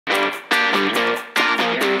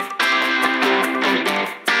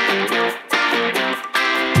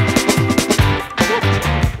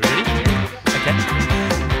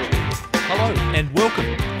And welcome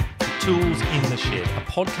to Tools in the Shed, a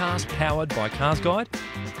podcast powered by CarsGuide,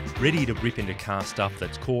 ready to rip into car stuff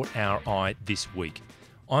that's caught our eye this week.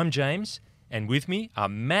 I'm James, and with me are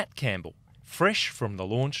Matt Campbell, fresh from the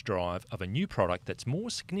launch drive of a new product that's more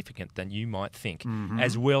significant than you might think,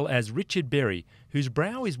 as well as Richard Berry, whose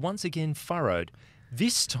brow is once again furrowed,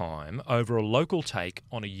 this time over a local take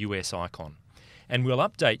on a US icon. And we'll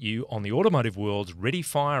update you on the automotive world's ready,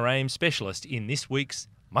 fire, aim specialist in this week's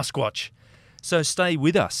MuskWatch. So stay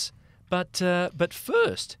with us. But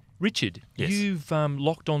first, Richard, Yes. you've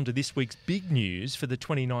locked on to this week's big news for the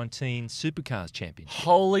 2019 Supercars Championship.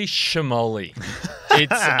 Holy shamoly.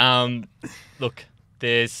 It's, look,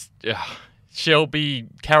 there's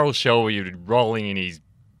Carroll Shelby rolling in his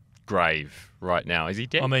grave right now. Is he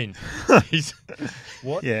dead? I mean, He's,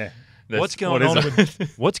 what? Yeah. What's going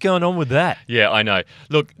on with that? Yeah, I know.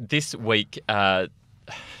 Look, this week, I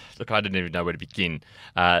didn't even know where to begin.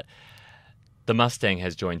 The Mustang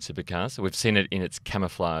has joined Supercars. We've seen it in its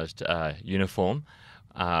camouflaged uniform,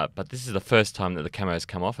 but this is the first time that the camo has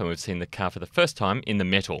come off, and we've seen the car for the first time in the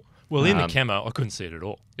metal. Well, in the camo, I couldn't see it at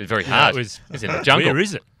all. It was very hard. It's in the jungle. Where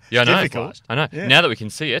is it? Yeah, I know. difficult. I know. Yeah. Now that we can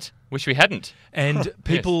see it, wish we hadn't. And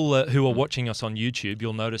people who are watching us on YouTube,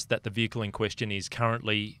 you'll notice that the vehicle in question is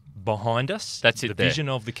currently behind us. That's it The there. vision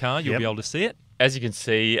of the car, you'll Yep. be able to see it. As you can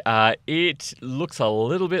see, it looks a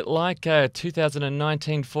little bit like a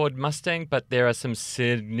 2019 Ford Mustang, but there are some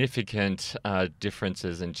significant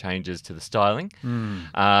differences and changes to the styling.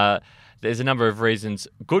 There's a number of reasons,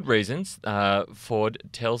 good reasons, Ford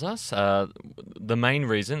tells us. The main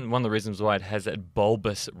reason, one of the reasons why it has that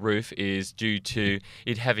bulbous roof is due to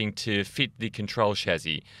it having to fit the control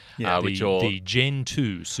chassis, The Gen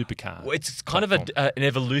 2 supercar. It's kind of an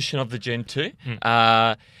evolution of the Gen 2.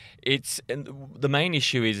 The main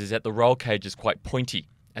issue is that the roll cage is quite pointy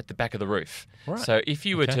at the back of the roof. Right. So if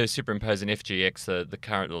you were to superimpose an FGX, the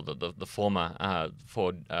current or the former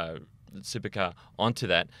Ford supercar onto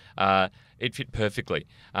that, it fit perfectly.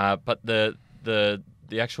 But the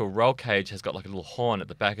actual roll cage has got like a little horn at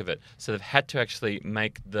the back of it, so they've had to actually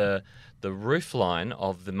make the roof line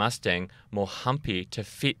of the Mustang more humpy to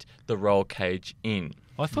fit the roll cage in.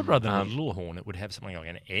 I thought rather than a little horn, it would have something like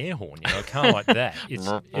an air horn, a car like that. It's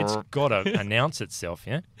got to announce itself,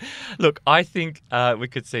 yeah? Look, I think we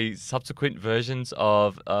could see subsequent versions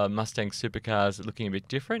of Mustang supercars looking a bit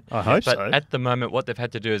different. I hope but so. at the moment, what they've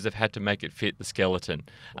had to do is they've had to make it fit the skeleton.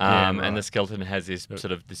 And the skeleton has this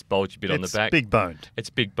sort of this bulgy bit on the back. It's big boned.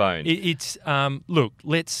 It's big boned. Look,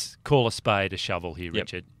 let's call a spade a shovel here, Yep.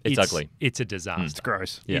 Richard. It's ugly. It's a disaster. It's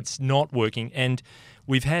gross. Yep. It's not working. And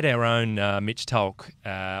we've had our own Mitch Tulk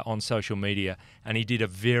on social media, and he did a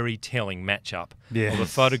very telling matchup Yes. of a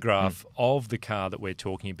photograph of the car that we're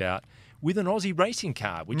talking about with an Aussie racing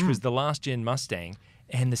car, which was the last-gen Mustang,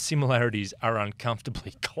 and the similarities are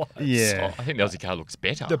uncomfortably close. Yeah. I think the Aussie car looks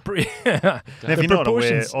better. Now, if the you're not aware,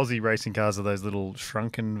 proportions- Aussie racing cars are those little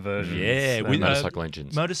shrunken versions. Yeah, with, motorcycle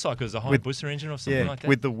engines. Motorcycles, a Hayabusa engine or something like that.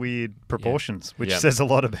 with the weird proportions, which Yeah. says a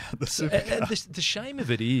lot about the supercar. The shame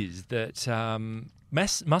of it is that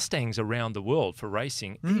Mustangs around the world for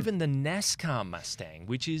racing, even the NASCAR Mustang,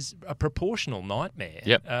 which is a proportional nightmare,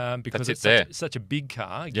 Yep. because That's it's such a big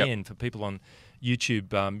car. Again, for people on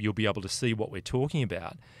YouTube, you'll be able to see what we're talking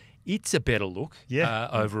about. It's a better look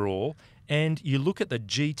overall. And you look at the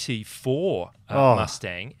GT4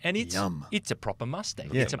 Mustang, and it's a proper Mustang.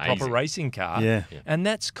 Yeah. It's a proper Amazing. racing car. Yeah. And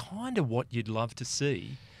that's kind of what you'd love to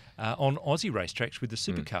see on Aussie racetracks with the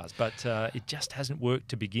supercars. But it just hasn't worked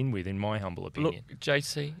to begin with, in my humble opinion. Look,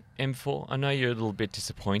 JC, M4, I know you're a little bit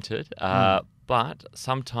disappointed, but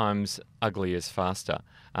sometimes ugly is faster.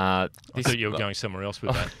 I thought you were going somewhere else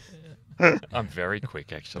with that. I'm very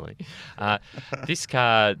quick, actually. This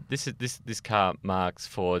car marks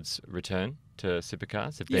Ford's return to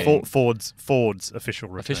supercars. Ford's official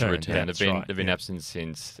return. Official return. That's They've been right, they've been absent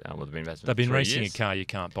since they've been absent. They've been for 3 racing years. a car you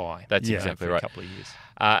can't buy. That's Yeah. exactly for right. a couple of years.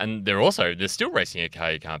 And they're still racing a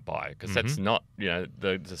car you can't buy, because that's not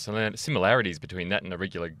the similarities between that and a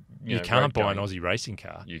regular. You can't buy an Aussie racing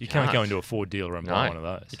car. You can't go into a Ford dealer and buy one of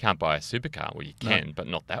those. You can't buy a supercar. Well, you can, but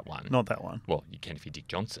not that one. Not that one. Well, you can if you're Dick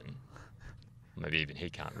Johnson. Maybe even he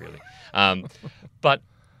can't really. But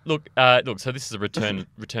look. So this is a return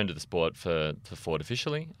to the sport for Ford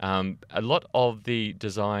officially. A lot of the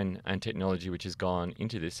design and technology which has gone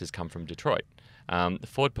into this has come from Detroit. The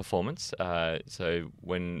Ford performance. So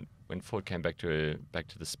when when Ford came back to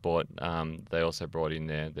the sport, they also brought in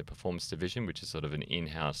their performance division, which is sort of an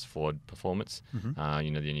in-house Ford performance.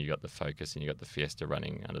 Then you got the Focus and you got the Fiesta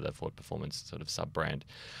running under the Ford Performance sort of sub-brand.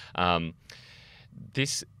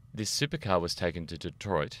 This supercar was taken to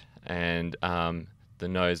Detroit, and the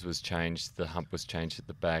nose was changed, the hump was changed at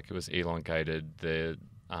the back, it was elongated, the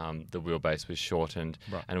wheelbase was shortened,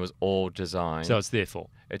 and it was all designed. So it's their fault.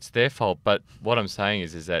 It's their fault, but what I'm saying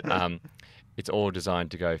is that it's all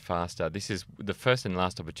designed to go faster. This is the first and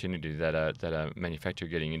last opportunity that a manufacturer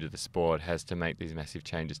getting into the sport has to make these massive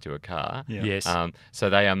changes to a car. Yeah. Yes. So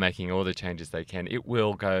they are making all the changes they can. It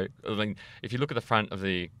will go. I mean, if you look at the front of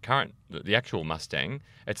the actual Mustang,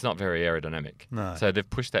 it's not very aerodynamic. No. So they've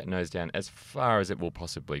pushed that nose down as far as it will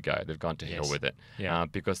possibly go. They've gone to hell with it. Yeah.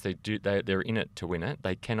 Because they're in it to win it.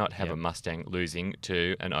 They cannot have a Mustang losing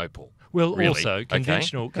to an Opel. Well, Really? also,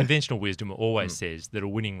 conventional wisdom always says that a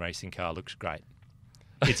winning racing car looks great.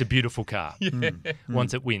 It's a beautiful car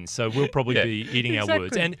once it wins. So we'll probably be eating our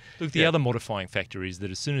words. And look, the other modifying factor is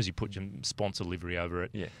that as soon as you put your sponsor livery over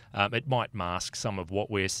it, it might mask some of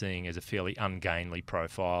what we're seeing as a fairly ungainly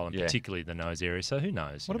profile, and particularly the nose area. So who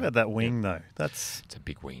knows? What about that wing, though? It's a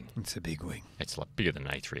big wing. It's a big wing. It's like bigger than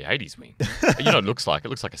an A380's wing. You know what it looks like? It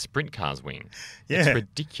looks like a sprint car's wing. Yeah. It's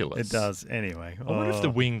ridiculous. It does. Anyway. I wonder if the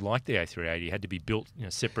wing, like the A380, had to be built in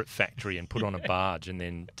a separate factory and put on a barge and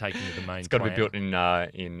then taken to the main It's got to be plant. built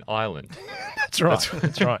in Ireland. That's right.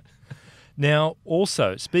 That's right. Now,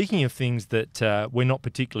 also, speaking of things that we're not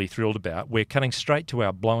particularly thrilled about, we're cutting straight to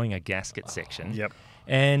our blowing a gasket section. Yep.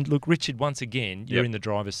 And look, Richard, once again, you're in the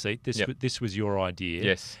driver's seat. This was your idea.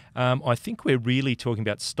 Yes. I think we're really talking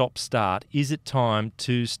about stop-start. Is it time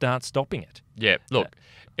to start stopping it? Yeah. Look,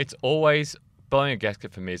 it's always blowing a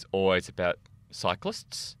gasket for me is always about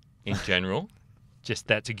cyclists in general. Just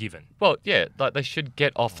that's a given. Well, yeah, like they should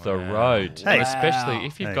get off the road, Hey. and especially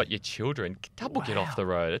if you've Hey. got your children. Double get off the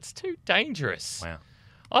road. It's too dangerous. Wow.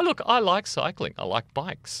 I like cycling. I like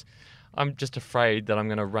bikes. I'm just afraid that I'm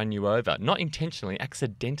going to run you over, not intentionally,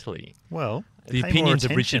 accidentally. Well, The pay more opinions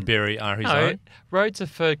of attention. Richard Berry are his No, own. roads are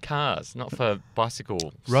for cars, not for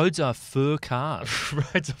bicycles. Roads are fur cars.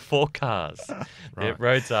 Roads are for cars. Yeah, Right.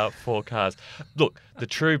 roads are for cars. Look, the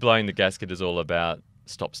true blowing the gasket is all about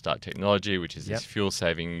stop-start technology, which is this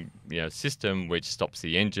fuel-saving system which stops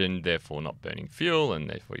the engine, therefore not burning fuel, and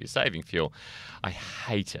therefore you're saving fuel. I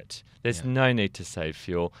hate it. There's no need to save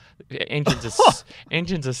fuel.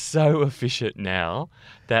 Engines are so efficient now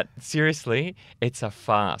that, seriously, it's a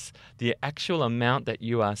farce. The actual amount that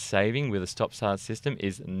you are saving with a stop-start system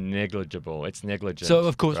is negligible. It's negligent. So,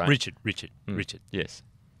 of course, right? Richard. Yes.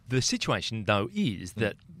 The situation, though, is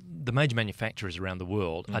that the major manufacturers around the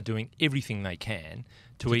world are doing everything they can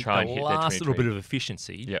to eat try and the hit their last little 2020. bit of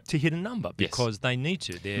efficiency to hit a number because they need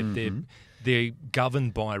to. They're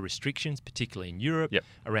governed by restrictions, particularly in Europe,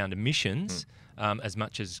 around emissions as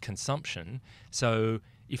much as consumption. So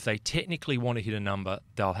if they technically want to hit a number,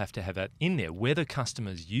 they'll have to have it in there. Whether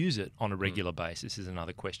customers use it on a regular basis is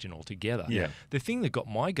another question altogether. Yeah. The thing that got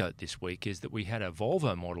my goat this week is that we had a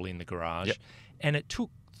Volvo model in the garage and it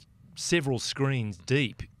took several screens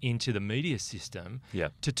deep into the media system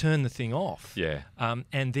to turn the thing off. Yeah.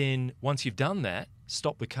 And then once you've done that,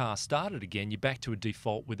 stop the car, start it again, you're back to a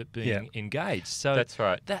default with it being engaged. So That's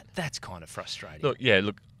right. That's kind of frustrating.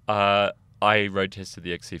 Look, I road tested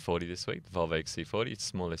the XC40 this week, the Volvo XC40. It's a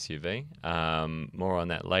small SUV. More on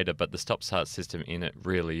that later, but the stop-start system in it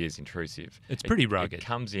really is intrusive. It's pretty rugged. It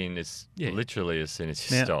comes in literally as soon as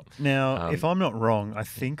you Now, stop. now if I'm not wrong, I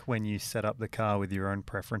think when you set up the car with your own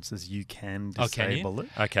preferences, you can disable it.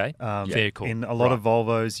 Okay, fair call. In a lot of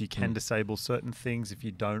Volvos, you can disable certain things if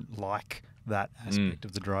you don't like that aspect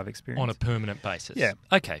of the drive experience. On a permanent basis. Yeah.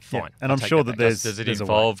 Okay, fine. And I'll I'm take sure that that back. Does it there's a way.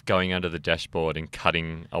 involve going under the dashboard and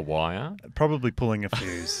cutting a wire? Probably pulling a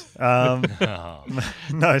fuse. Oh.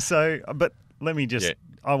 No, so but let me just. Yeah.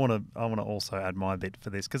 I want to also add my bit for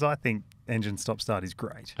this because I think engine stop start is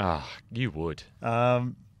great. You would.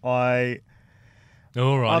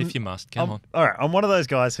 All right, if you must. Come on. All right, I'm one of those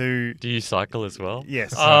guys who. Do you cycle as well?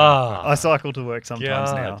 Yes, Ah. I cycle to work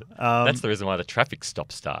sometimes God. now. That's the reason why the traffic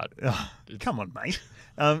stop-start. Come on, mate.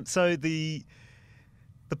 So the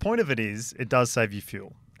point of it is, it does save you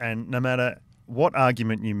fuel, and no matter what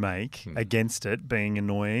argument you make against it being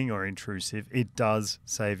annoying or intrusive, it does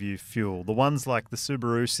save you fuel. The ones like the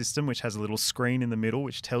Subaru system, which has a little screen in the middle,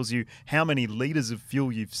 which tells you how many litres of fuel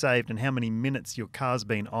you've saved and how many minutes your car's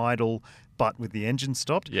been idle, but with the engine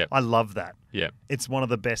stopped. Yep. I love that. Yeah. It's one of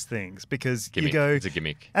the best things because Gimmick. you go It's a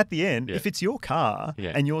gimmick. at the end, if it's your car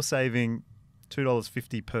and you're saving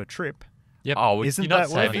 $2.50 per trip. Yep. Oh, Isn't you're not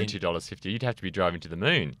that worth saving it? $2.50. You'd have to be driving to the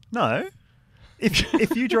moon. No.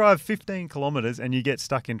 if you drive 15 kilometres and you get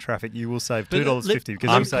stuck in traffic, you will save $2.50 because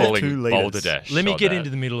I'm you save calling 2 Boulder litres. Dash. Let me on get that. into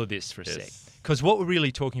the middle of this for a Yes. sec. Because what we're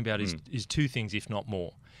really talking about is two things, if not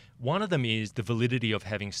more. One of them is the validity of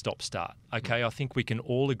having stop-start. Okay, I think we can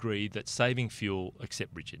all agree that saving fuel,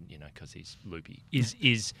 except Richard, because he's loopy,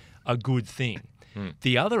 is a good thing.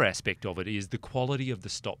 The other aspect of it is the quality of the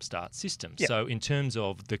stop-start system. Yeah. So in terms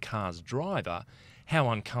of the car's driver, how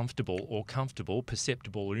uncomfortable or comfortable,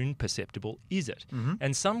 perceptible or imperceptible is it?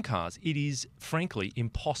 And some cars, it is frankly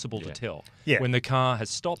impossible to tell Yeah. when the car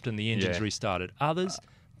has stopped and the engine's Yeah. restarted. Others,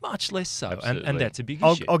 much less so, and Absolutely. that's a big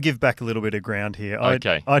issue. I'll give back a little bit of ground here.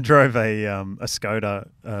 Okay. I drove a Skoda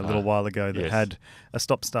a little while ago that yes. had a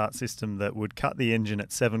stop-start system that would cut the engine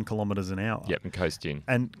at 7 kilometres an hour. Yep, and coast in.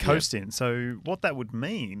 And coast in. So what that would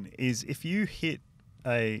mean is if you hit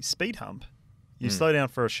a speed hump, you slow down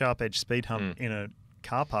for a sharp edge speed hump in a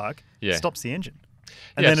car park, Yeah. stops the engine.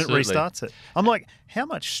 And Yeah, then absolutely. it restarts it. I'm like, how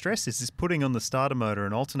much stress is this putting on the starter motor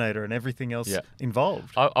and alternator and everything else Yeah.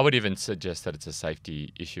 involved? I would even suggest that it's a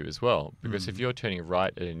safety issue as well, because if you're turning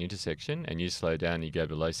right at an intersection and you slow down and you go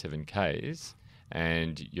below 7 Ks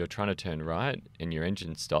and you're trying to turn right and your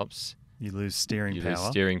engine stops, You lose steering you power. lose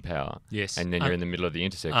steering power. Yes. And then you're in the middle of the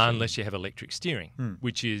intersection. Unless you have electric steering,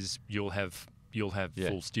 which is you'll have Yeah.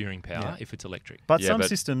 full steering power if it's electric. But Yeah, some but-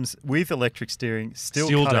 systems with electric steering still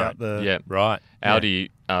Still cut don't. out the... Yeah. Right. Audi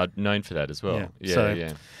are known for that as well. Yeah. Yeah, So-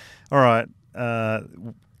 yeah. All right.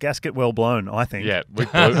 Gasket well blown, I think. Yeah, we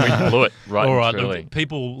blew it right All and right. truly. Look,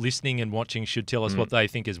 people listening and watching should tell us what they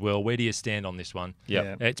think as well. Where do you stand on this one?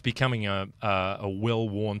 Yep. Yeah. It's becoming a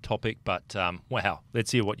well-worn topic, but wow. Let's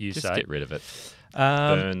hear what you Just say. get rid of it.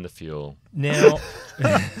 Um, Burn the fuel. Now,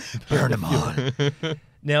 Burn them on.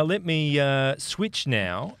 now let me switch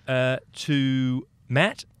now to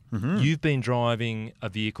Matt. You've been driving a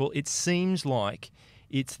vehicle. It seems like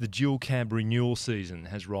it's the dual cab renewal season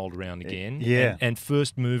has rolled around again. Yeah. And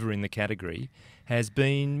first mover in the category has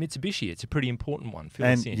been Mitsubishi. It's a pretty important one. Fill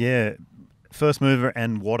us And in. yeah, first mover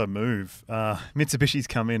and what a move. Mitsubishi's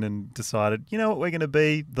come in and decided, you know what, we're going to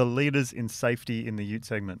be the leaders in safety in the ute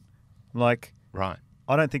segment. Like, Right.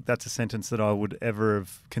 I don't think that's a sentence that I would ever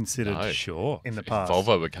have considered No. Sure. in the If past.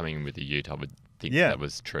 Volvo were coming in with a ute, I would think Yeah. that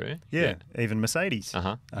was true. Yeah, even Mercedes.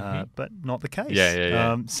 Uh-huh. But not the case.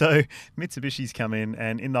 Yeah. So Mitsubishi's come in,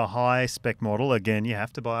 and in the high spec model, again, you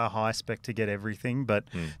have to buy a high spec to get everything, but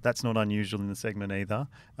that's not unusual in the segment either.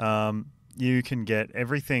 You can get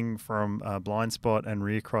everything from blind spot and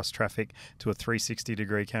rear cross traffic to a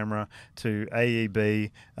 360-degree camera to AEB.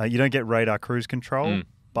 You don't get radar cruise control,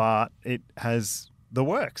 but it has the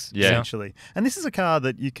works, Yeah. essentially. And this is a car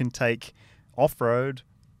that you can take off-road,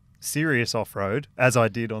 serious off-road, as I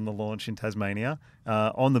did on the launch in Tasmania,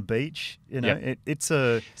 on the beach. It's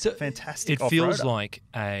a fantastic It feels off-roader. like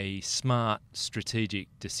a smart strategic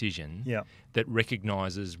decision Yeah. that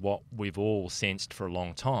recognises what we've all sensed for a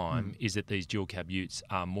long time is that these dual cab utes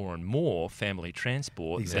are more and more family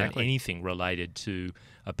transport Exactly. than anything related to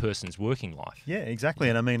a person's working life. Yeah, exactly.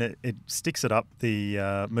 And I mean, it sticks it up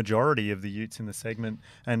the majority of the utes in the segment,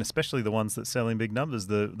 and especially the ones that sell in big numbers.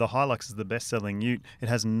 The Hilux is the best-selling ute. It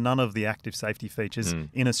has none of the active safety features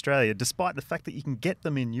in Australia, despite the fact that you can get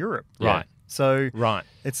them in Europe. Yeah. Right. So Right.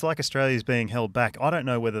 it's like Australia's being held back. I don't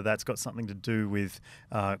know whether that's got something to do with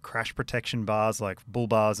crash protection bars like bull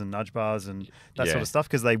bars and nudge bars and that sort Yeah. of stuff,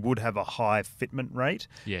 because they would have a high fitment rate.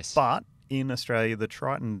 Yes. But in Australia, the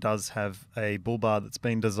Triton does have a bull bar that's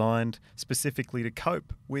been designed specifically to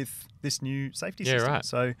cope with this new safety Yeah, system. right.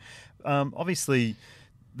 So obviously,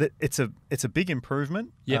 it's a big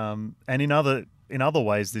improvement. Yep. And in other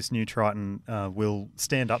ways, this new Triton will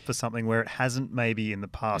stand up for something where it hasn't maybe in the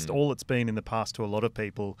past. All it's been in the past to a lot of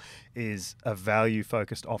people is a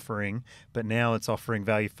value-focused offering, but now it's offering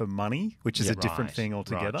value for money, which is a different Right. thing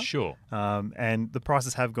altogether. Right. Sure. And the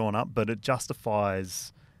prices have gone up, but it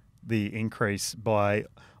justifies the increase by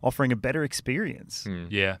offering a better experience.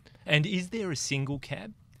 Yeah. And is there a single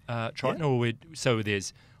cab Triton, or so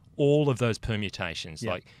there's all of those permutations,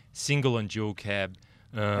 like single and dual cab,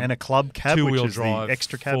 And a club cab, which two-wheel is drive, the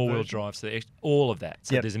extra cab four-wheel version. drive, so all of that.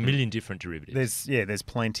 So Yep. there's a million different derivatives. There's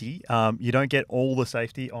plenty. You don't get all the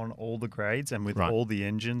safety on all the grades and with Right. all the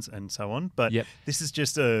engines and so on. But Yep. this is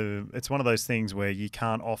just it's one of those things where you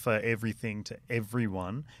can't offer everything to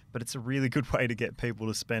everyone, but it's a really good way to get people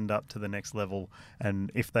to spend up to the next level.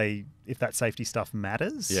 And if that safety stuff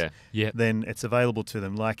matters, Yep. then it's available to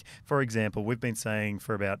them. Like, for example, we've been saying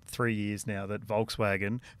for about 3 years now that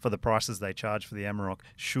Volkswagen, for the prices they charge for the Amarok,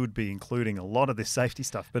 should be including a lot of this safety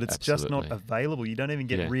stuff, but it's just not Absolutely. available. You don't even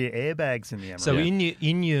get rear airbags in the Amarok. So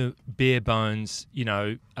in your bare bones,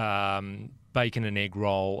 bacon and egg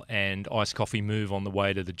roll and iced coffee move on the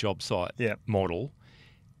way to the job site Yeah. model.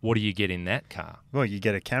 What do you get in that car? Well, you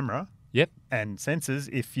get a camera Yep. and sensors.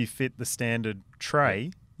 If you fit the standard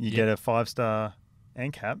tray, you get a 5-star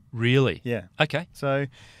NCAP. Really? Yeah. Okay. So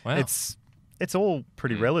Wow. it's all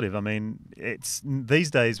pretty relative. I mean, it's these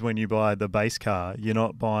days when you buy the base car, you're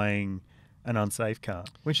not buying an unsafe car,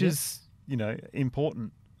 which is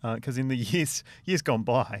important because in the years gone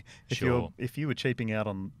by, if you were cheaping out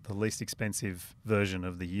on the least expensive version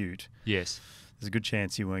of the Ute, Yes. there's a good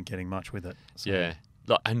chance you weren't getting much with it. So, Yeah.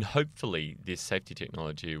 And hopefully this safety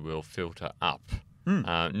technology will filter up.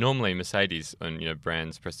 Normally Mercedes and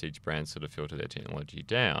prestige brands sort of filter their technology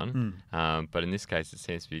down, but in this case it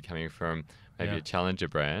seems to be coming from maybe a challenger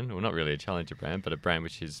brand, well not really a challenger brand, but a brand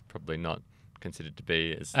which is probably not considered to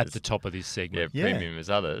be as At the top of this segment. premium as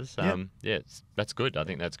others. That's good. I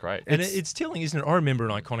think that's great. And it's telling, isn't it? I remember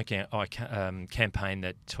an iconic campaign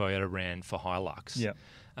that Toyota ran for Hilux,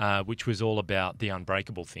 which was all about the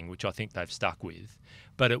unbreakable thing, which I think they've stuck with.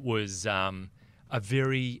 But it was a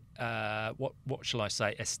very, what shall I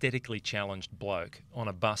say, aesthetically challenged bloke on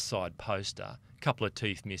a bus side poster, couple of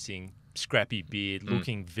teeth missing, scrappy beard,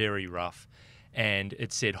 looking very rough. And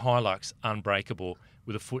it said Hilux unbreakable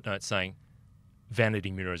with a footnote saying,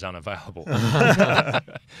 vanity mirrors unavailable,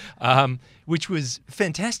 which was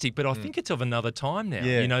fantastic. But I think it's of another time now.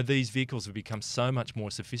 Yeah. These vehicles have become so much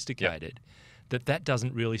more sophisticated that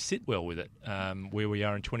doesn't really sit well with it where we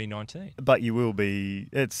are in 2019. But you will be.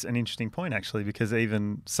 It's an interesting point actually, because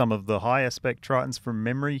even some of the higher spec Tritons from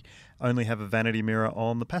memory only have a vanity mirror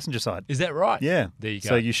on the passenger side. Is that right? Yeah. There you go.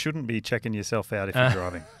 So you shouldn't be checking yourself out if you're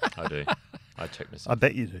driving. I do. I check myself. I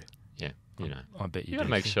bet you do. Yeah. I bet you You got to do.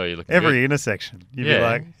 make sure you look Every good. intersection. You'd be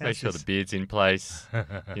like, make sure the beard's in place,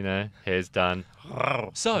 hair's done.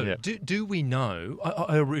 So, do we know?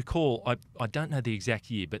 I recall, I don't know the exact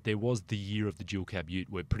year, but there was the year of the dual cab Ute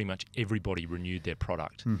where pretty much everybody renewed their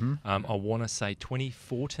product. I want to say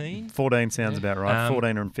 2014. 14 sounds about right.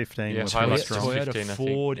 14 and 15 yeah, was Hilux pretty was strong. Toyota, 15, I think.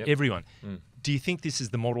 Ford, Yep. everyone. Do you think this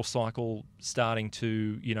is the model cycle starting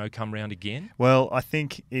to, come round again? Well, I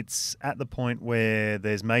think it's at the point where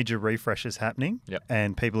there's major refreshes happening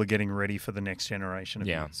and people are getting ready for the next generation of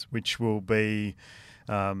Utes, which will be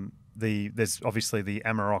there's obviously the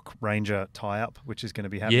Amarok Ranger tie-up, which is going to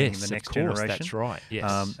be happening in the next generation. That's right,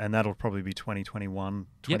 yes. And that'll probably be 2021,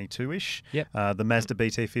 22-ish. Yep. The Mazda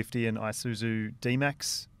BT50 and Isuzu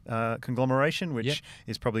D-Max conglomeration, which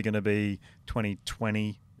is probably going to be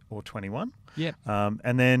 2020 or 21. Yep.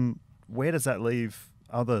 And then where does that leave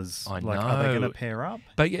others? I Are they going know. to pair up?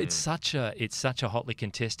 But it's such a hotly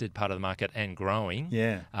contested part of the market and growing.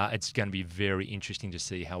 Yeah. It's going to be very interesting to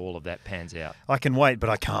see how all of that pans out. I can wait, but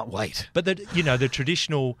I can't wait. But the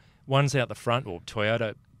traditional ones out the front, or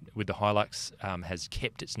Toyota with the Hilux has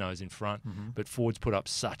kept its nose in front, but Ford's put up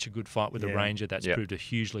such a good fight with the Ranger. That's proved a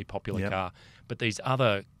hugely popular car. But these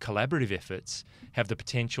other collaborative efforts have the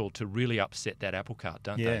potential to really upset that apple cart,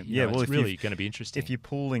 don't they? Well, it's really going to be interesting. If you're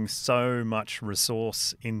pooling so much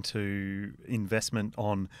resource into investment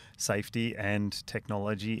on safety and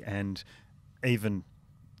technology and even,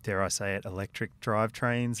 dare I say it, electric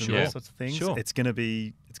drivetrains and all sorts of things, it's going to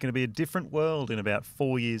be a different world in about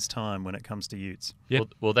 4 years' time when it comes to Utes. Yep.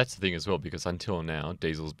 Well, that's the thing as well, because until now,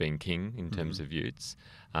 diesel's been king in terms of Utes.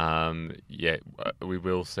 We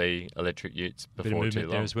will see electric Utes Bit of before too movement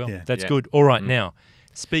long. there as well. Yeah. That's good. All right, now,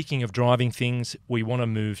 speaking of driving things, we want to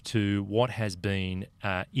move to what has been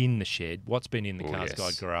in the shed, what's been in the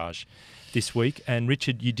CarsGuide garage this week. And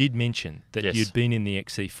Richard, you did mention that you'd been in the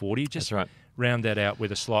XC40. Just That's right. round that out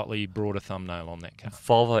with a slightly broader thumbnail on that car.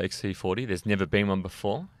 Volvo XC40. There's never been one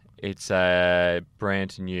before. It's a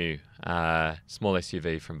brand new small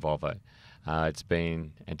SUV from Volvo. It's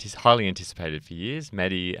been highly anticipated for years.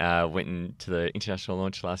 Maddie went into the international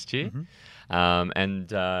launch last year,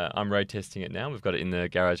 and I'm road testing it now. We've got it in the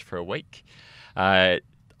garage for a week. I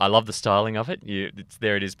love the styling of it.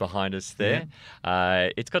 There it is behind us there.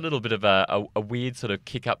 It's got a little bit of a weird sort of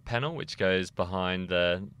kick-up panel, which goes behind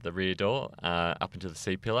the rear door up into the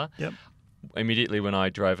C-pillar. Yep. Immediately when I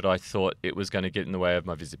drove it, I thought it was going to get in the way of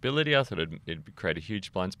my visibility. I thought it'd create a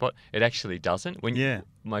huge blind spot. It actually doesn't. One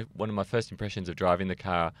of my first impressions of driving the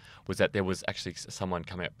car was that there was actually someone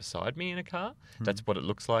coming up beside me in a car. That's what it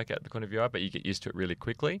looks like at the corner of your eye, but you get used to it really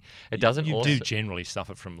quickly. It doesn't. You do generally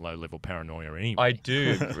suffer from low-level paranoia anyway. I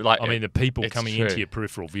do. The people it's coming true. into your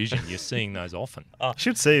peripheral vision, you're seeing those often.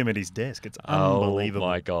 Should see him at his desk. It's unbelievable. Oh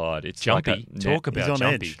my God. It's Jumpy. like Talk about on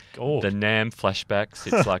jumpy. edge. Oh. the NAM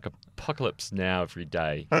flashbacks. It's like apocalypse now every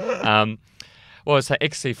day. Well, it's an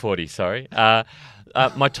XC40, sorry.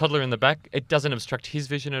 My toddler in the back, it doesn't obstruct his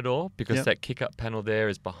vision at all because that kick-up panel there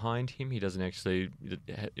is behind him. He doesn't actually,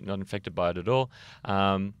 not affected by it at all.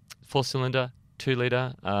 4-cylinder,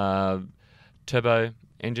 2-litre, turbo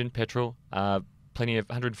engine, petrol, plenty of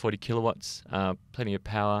 140 kilowatts, plenty of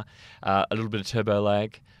power, a little bit of turbo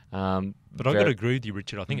lag. But I've got to agree with you,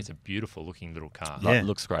 Richard. I think it's a beautiful looking little car. Yeah. It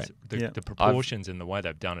looks great. The proportions and the way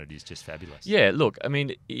they've done it is just fabulous. Yeah, look, I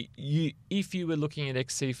mean, if you were looking at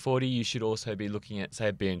XC40, you should also be looking at, say,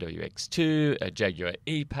 a BMW X2, a Jaguar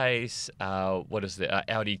E-Pace,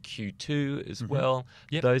 Audi Q2 as well.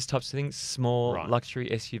 Yep. Those types of things, small luxury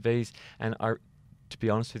SUVs. And to be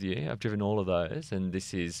honest with you, I've driven all of those, and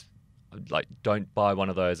this is like, don't buy one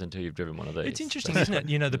of those until you've driven one of these. It's interesting, isn't it?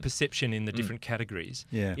 You know, the perception in the different categories.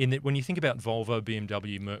 Yeah. In that, when you think about Volvo,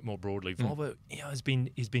 BMW more broadly, Volvo has been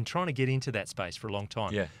trying to get into that space for a long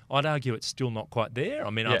time. Yeah. I'd argue it's still not quite there. I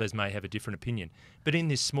mean, others may have a different opinion. But in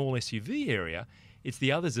this small SUV area, it's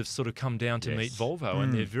the others have sort of come down to meet Volvo,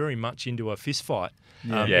 and they're very much into a fist fight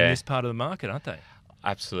in this part of the market, aren't they?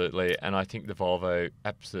 Absolutely, and I think the Volvo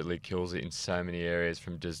absolutely kills it in so many areas,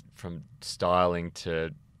 from styling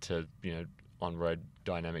to on-road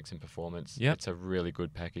dynamics and performance. Yep. It's a really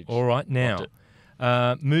good package. All right, now,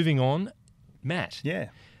 moving on, Matt. Yeah.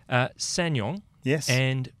 SsangYong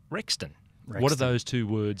and Rexton. What do those two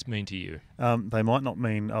words mean to you? They might not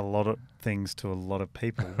mean a lot of things to a lot of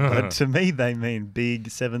people, but to me they mean big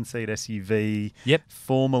 7-seat SUV,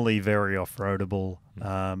 formerly very off-roadable.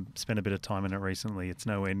 Spent a bit of time in it recently. It's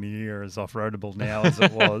nowhere near as off-roadable now as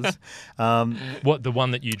it was. What, the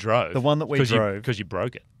one that you drove? The one that we drove. Because you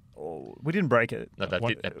broke it. We didn't break it. No,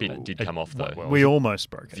 that bit did come off, though. We almost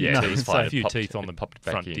broke it. Yeah, a few teeth on the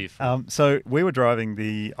front diff. So we were driving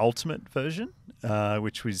the Ultimate version,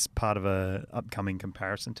 which was part of a upcoming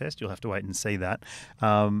comparison test. You'll have to wait and see that.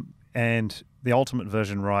 And the Ultimate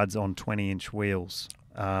version rides on 20-inch wheels.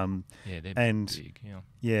 They're big.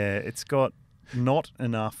 Yeah, it's got not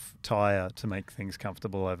enough tyre to make things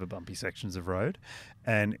comfortable over bumpy sections of road.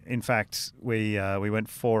 And in fact, we went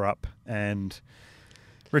 4 up, and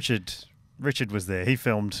Richard was there. He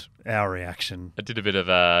filmed our reaction. I did a bit of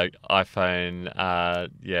iPhone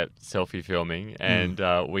selfie filming, and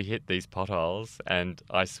we hit these potholes, and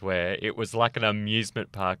I swear it was like an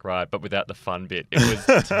amusement park ride, but without the fun bit. It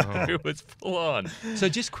was it was full on. So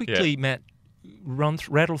just quickly, Matt,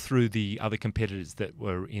 rattle through the other competitors that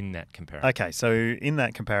were in that comparison. Okay, so in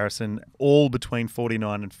that comparison, all between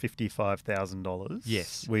 $49,000 and $55,000.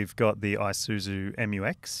 Yes, we've got the Isuzu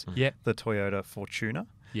MU-X, the Toyota Fortuner,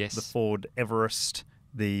 the Ford Everest,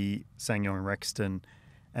 the SsangYong Rexton,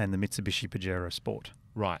 and the Mitsubishi Pajero Sport.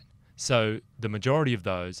 Right. So the majority of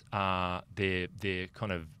those are they're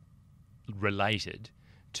kind of related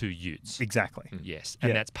to utes. Exactly. Yes.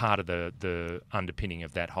 And that's part of the underpinning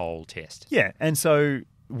of that whole test. Yeah. And so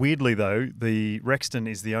weirdly though, the Rexton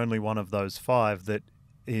is the only one of those 5 that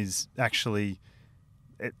is actually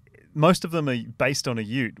most of them are based on a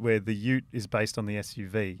ute, where the ute is based on the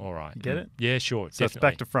SUV. All right. You get it? Yeah, sure. So it's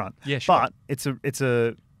back to front. Yeah, sure. But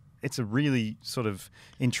it's a really sort of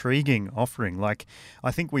intriguing offering. Like,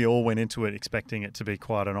 I think we all went into it expecting it to be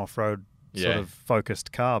quite an off-road sort of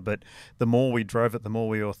focused car, but the more we drove it, the more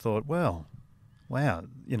we all thought, well, wow,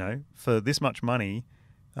 for this much money,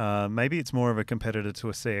 maybe it's more of a competitor to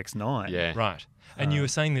a CX-9. Yeah. Right. And you were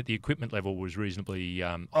saying that the equipment level was reasonably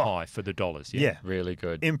high for the dollars. Yeah. Really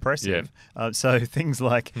good. Impressive. Yeah. So things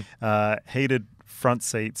like heated front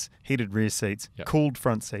seats, heated rear seats, cooled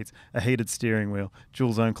front seats, a heated steering wheel,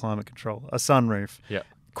 dual zone climate control, a sunroof,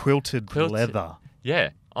 quilted leather.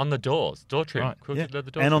 Yeah, on the doors, door trim, quilted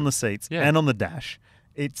leather door and trim. On the seats, and on the dash.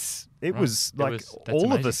 It was like all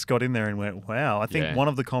amazing. Of us got in there and went, wow. I think one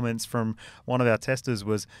of the comments from one of our testers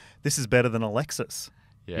was, this is better than a Lexus.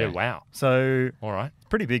 Yeah, wow. So, all right,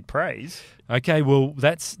 pretty big praise. Okay, well,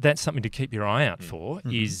 that's something to keep your eye out for.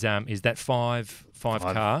 Is that five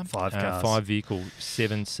car, 5 vehicle,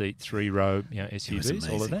 7-seat, 3-row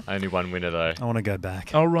SUVs, all of that. Only one winner though. I want to go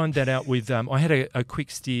back. I'll round that out with. I had a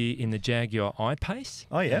quick steer in the Jaguar I-Pace.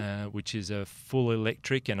 Oh yeah, which is a full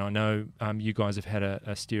electric, and I know you guys have had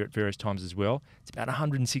a steer at various times as well. It's about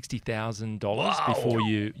 $160,000 before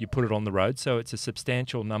you put it on the road, so it's a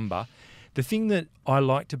substantial number. The thing that I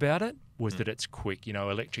liked about it was that it's quick.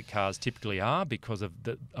 Electric cars typically are, because of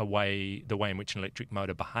the way in which an electric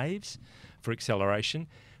motor behaves for acceleration.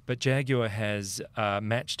 But Jaguar has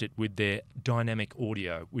matched it with their dynamic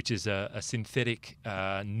audio, which is a synthetic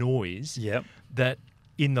noise that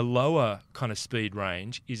in the lower kind of speed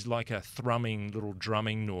range is like a thrumming little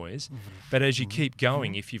drumming noise. But as you keep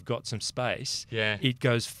going, if you've got some space, it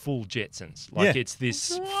goes full Jetsons. Like it's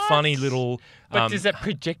this funny little... But is that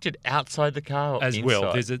projected outside the car or as inside?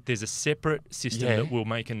 well? There's a separate system that will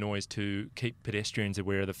make a noise to keep pedestrians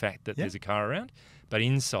aware of the fact that there's a car around. But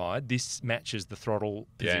inside, this matches the throttle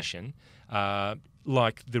position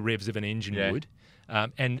like the revs of an engine would.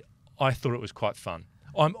 And I thought it was quite fun.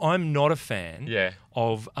 I'm not a fan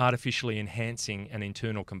of artificially enhancing an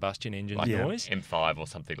internal combustion engine noise. M5 or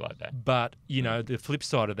something like that. But, the flip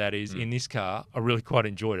side of that is in this car, I really quite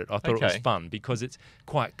enjoyed it. I thought it was fun because it's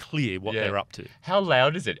quite clear what they're up to. How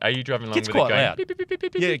loud is it? Are you driving along with it quite going... loud. Beep, beep, beep, beep,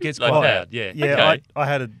 beep, Yeah, it beep, gets like quite that? loud. Yeah. Yeah, I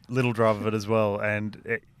had a little drive of it as well,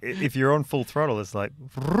 and if you're on full throttle, it's like...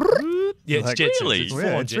 Yeah, it's like, Jetsons. really?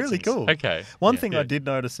 It's, it's really cool. Okay. One thing I did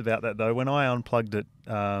notice about that, though, when I unplugged it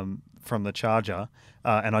from the charger,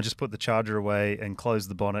 and I just put the charger away and closed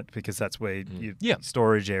the bonnet because that's where your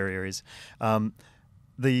storage area is,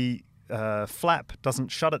 the flap doesn't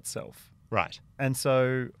shut itself. Right. And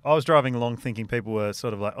so I was driving along thinking people were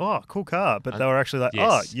sort of like, oh, cool car. But they were actually like,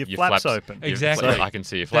 your flap's open. Exactly. I can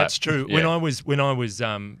see your flap. That's true. Yeah. When I was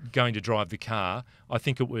going to drive the car, I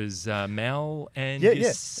think it was Mal and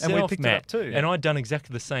yourself, and we picked Matt. it up too. And I'd done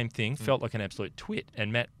exactly the same thing, felt like an absolute twit.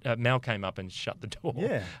 And Mal came up and shut the door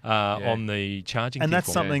on the charging And thing that's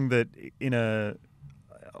for me. something that in a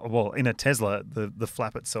Tesla, the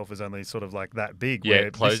flap itself is only sort of like that big. Yeah,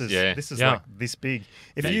 where closed, This is like this big.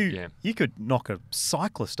 If you could knock a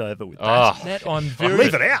cyclist over with that. Matt,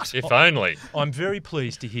 Leave it out. If only. I'm very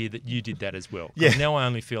pleased to hear that you did that as well. 'Cause Yeah. now I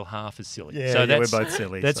only feel half as silly. Yeah, so we're both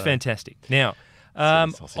silly. That's so. fantastic. Now,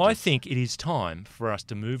 Silly sausages. I think it is time for us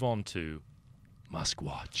to move on to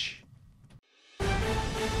MuskWatch.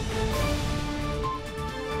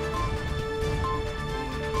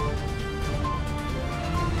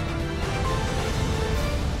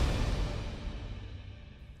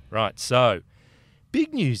 Right, so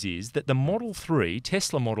big news is that the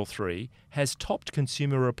Tesla Model 3, has topped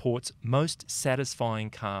Consumer Reports' most satisfying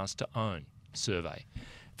cars to own survey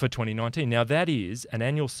for 2019. Now, that is an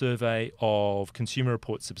annual survey of Consumer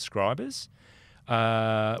Reports subscribers,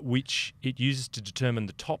 which it uses to determine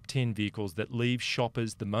the top 10 vehicles that leave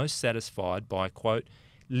shoppers the most satisfied by, quote,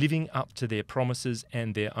 living up to their promises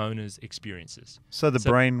and their owners' experience. So the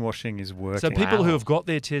brainwashing is working. So people who have got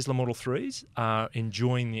their Tesla Model 3s are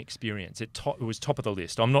enjoying the experience. It was top of the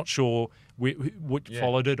list. I'm not sure what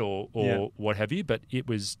followed it or what have you, but it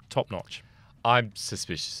was top notch. I'm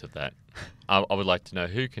suspicious of that. I would like to know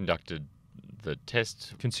who conducted the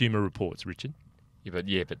test. Consumer Reports, Richard.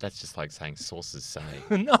 Yeah, but that's just like saying sources say.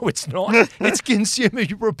 No, it's not. It's Consumer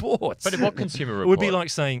Reports. But what Consumer Report? It would be like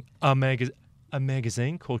saying a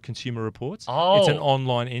magazine called Consumer Reports. Oh. It's an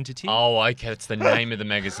online entity. Oh, okay. That's the name of the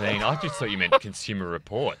magazine. I just thought you meant Consumer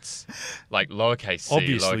Reports. Like lowercase c,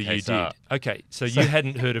 Obviously lowercase you r. did. Okay, so you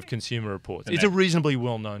hadn't heard of Consumer Reports. It's a reasonably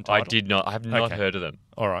well-known title. I did not. I have not heard of them.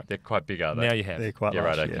 All right. They're quite big, are they? Now you have. They're quite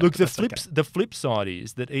right, large. okay. Look, the flip side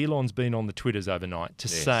is that Elon's been on the Twitters overnight to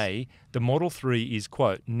say the Model 3 is,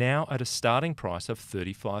 quote, now at a starting price of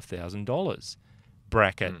 $35,000,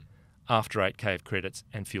 bracket, after 8K of credits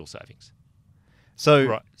and fuel savings.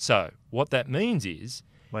 So So what that means is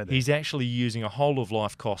he's actually using a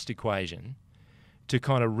whole-of-life cost equation to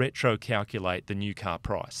kind of retro-calculate the new car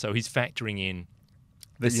price. So he's factoring in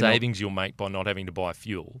the savings you'll make by not having to buy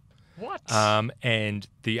fuel. What? And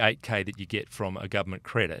the 8K that you get from a government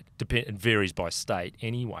credit. It varies by state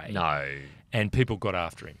anyway. No. And people got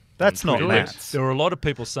after him. That's not maths. There were a lot of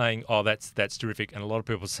people saying, oh, that's terrific. And a lot of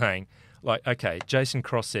people saying, like, okay, Jason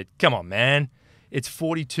Cross said, come on, man. It's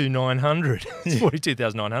 $42,900. It's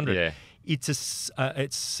 $42,900. Yeah.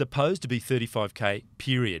 It's supposed to be $35K,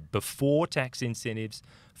 period, before tax incentives,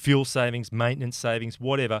 fuel savings, maintenance savings,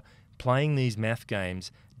 whatever. Playing these math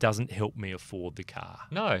games doesn't help me afford the car.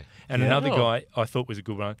 No. And another guy I thought was a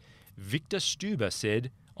good one, Victor Stuber,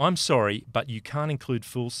 said, I'm sorry, but you can't include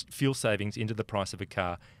fuel savings into the price of a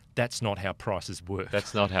car. That's not how prices work.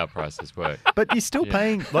 That's not how prices work. But you're still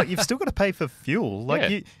paying, like, you've still got to pay for fuel.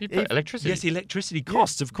 Like you pay electricity. Yes, electricity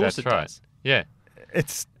costs, of course That's it right. does. Yeah.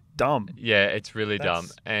 It's dumb. Yeah, it's really dumb.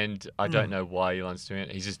 And I don't know why Elon's doing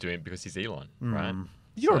it. He's just doing it because he's Elon, right?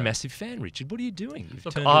 You're a massive fan, Richard. What are you doing? You've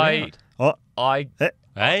Look, turned around.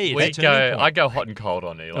 Hey, I go hot and cold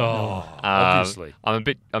on Elon. Oh, obviously. I've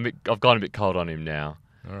gone a bit cold on him now.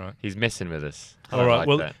 All right. He's messing with us. I All don't right. like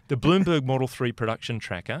Well, that. the Bloomberg Model 3 production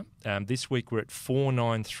tracker, this week we're at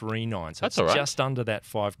 4939. So That's it's all right. just under that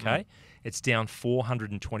 5K. It's down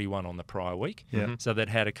 421 on the prior week. Yeah. So they'd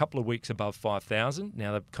had a couple of weeks above 5,000.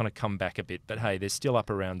 Now they've kind of come back a bit. But hey, they're still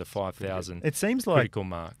up around the 5,000 It seems like critical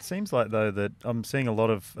mark. Seems like though that I'm seeing a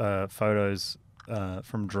lot of photos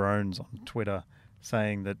from drones on Twitter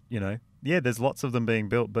saying that there's lots of them being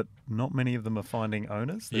built, but not many of them are finding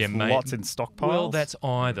owners. There's lots in stockpiles. Well, that's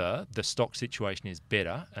either the stock situation is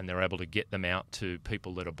better and they're able to get them out to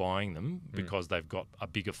people that are buying them because they've got a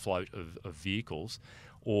bigger float of vehicles,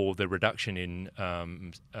 or the reduction in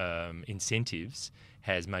incentives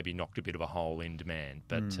has maybe knocked a bit of a hole in demand.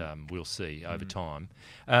 But we'll see over time.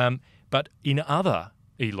 But in other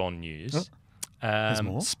Elon news...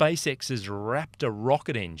 SpaceX has wrapped a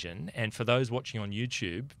rocket engine, and for those watching on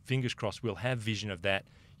YouTube, fingers crossed, we'll have vision of that.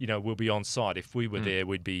 We'll be on site. If we were there,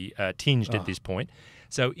 we'd be tinged at this point.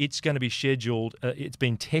 So it's going to be scheduled. It's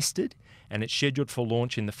been tested, and it's scheduled for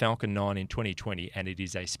launch in the Falcon 9 in 2020, and it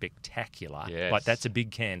is a spectacular. Yes. Like, that's a big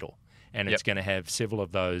candle. And it's going to have several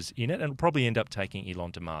of those in it, and it'll probably end up taking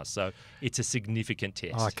Elon to Mars. So it's a significant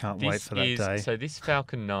test. I can't wait for that day. So this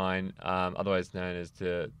Falcon 9, otherwise known as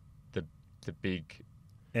the big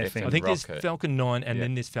effing I think rocket. there's Falcon 9 and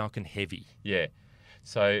then there's Falcon Heavy. Yeah.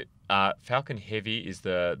 So Falcon Heavy is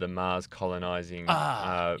the Mars colonizing.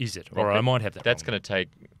 Is it? rocket. Or I might have that. That's wrong. going to take,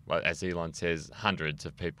 well, as Elon says, hundreds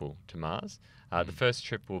of people to Mars. The first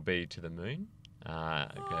trip will be to the moon.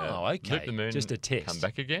 Okay. Loop the moon, Just a test. come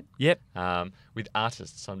back again. Yep. With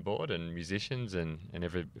artists on board and musicians and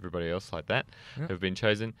everybody else like that who've been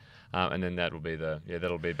chosen. And then that'll be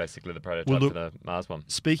basically the prototype for the Mars one.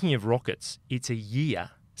 Speaking of rockets, it's a year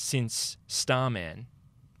since Starman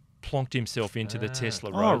plonked himself into the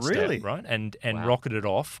Tesla Roadster, really? right? And Wow. rocketed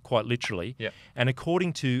off, quite literally. Yep. And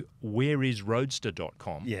according to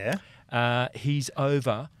whereisroadster.com, he's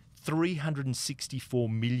over 364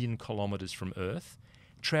 million kilometres from Earth,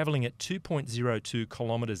 travelling at 2.02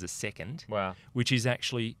 kilometres a second, Wow. which is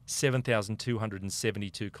actually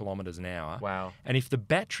 7,272 kilometres an hour. Wow. And if the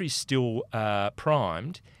battery's still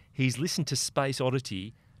primed, he's listened to Space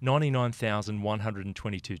Oddity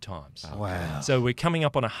 99,122 times. Wow. So we're coming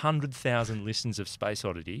up on 100,000 listens of Space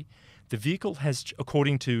Oddity. The vehicle has,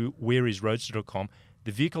 according to whereisroadster.com,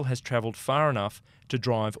 the vehicle has travelled far enough to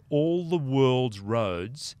drive all the world's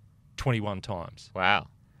roads 21 times. Wow.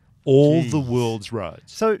 All Jeez. the world's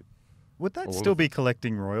roads. So would that All still of be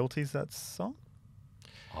collecting royalties, that song?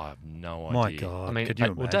 I have no idea. My God. I mean, could you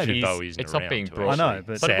well, imagine? David Bowie isn't it's not around being to broadcast. I know,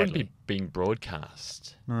 but it wouldn't sadly. be being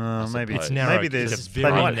broadcast. Maybe suppose. It's narrow. Maybe It's there's. a They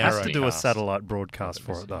very might have narrow to do a cast. satellite broadcast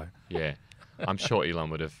for it, though. Yeah. I'm sure Elon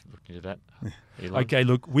would have looked into that. Elon. Okay,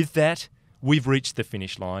 look, with that, we've reached the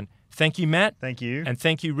finish line. Thank you, Matt. Thank you. And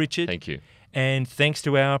thank you, Richard. Thank you. And thanks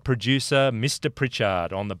to our producer, Mr.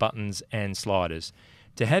 Pritchard, on the buttons and sliders.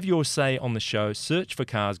 To have your say on the show, search for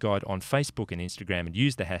Cars Guide on Facebook and Instagram and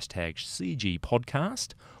use the hashtag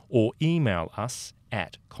CGPodcast, or email us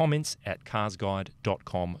at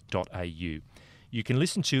comments@carsguide.com.au. You can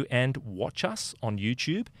listen to and watch us on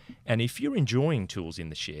YouTube, and if you're enjoying Tools in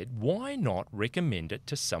the Shed, why not recommend it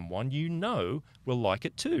to someone you know will like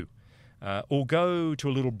it too? Or go to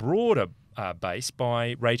a little broader base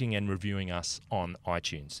by rating and reviewing us on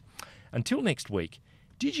iTunes. Until next week,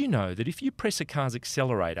 did you know that if you press a car's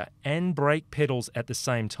accelerator and brake pedals at the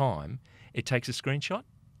same time, it takes a screenshot?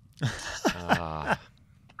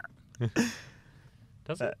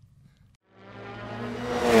 Does it?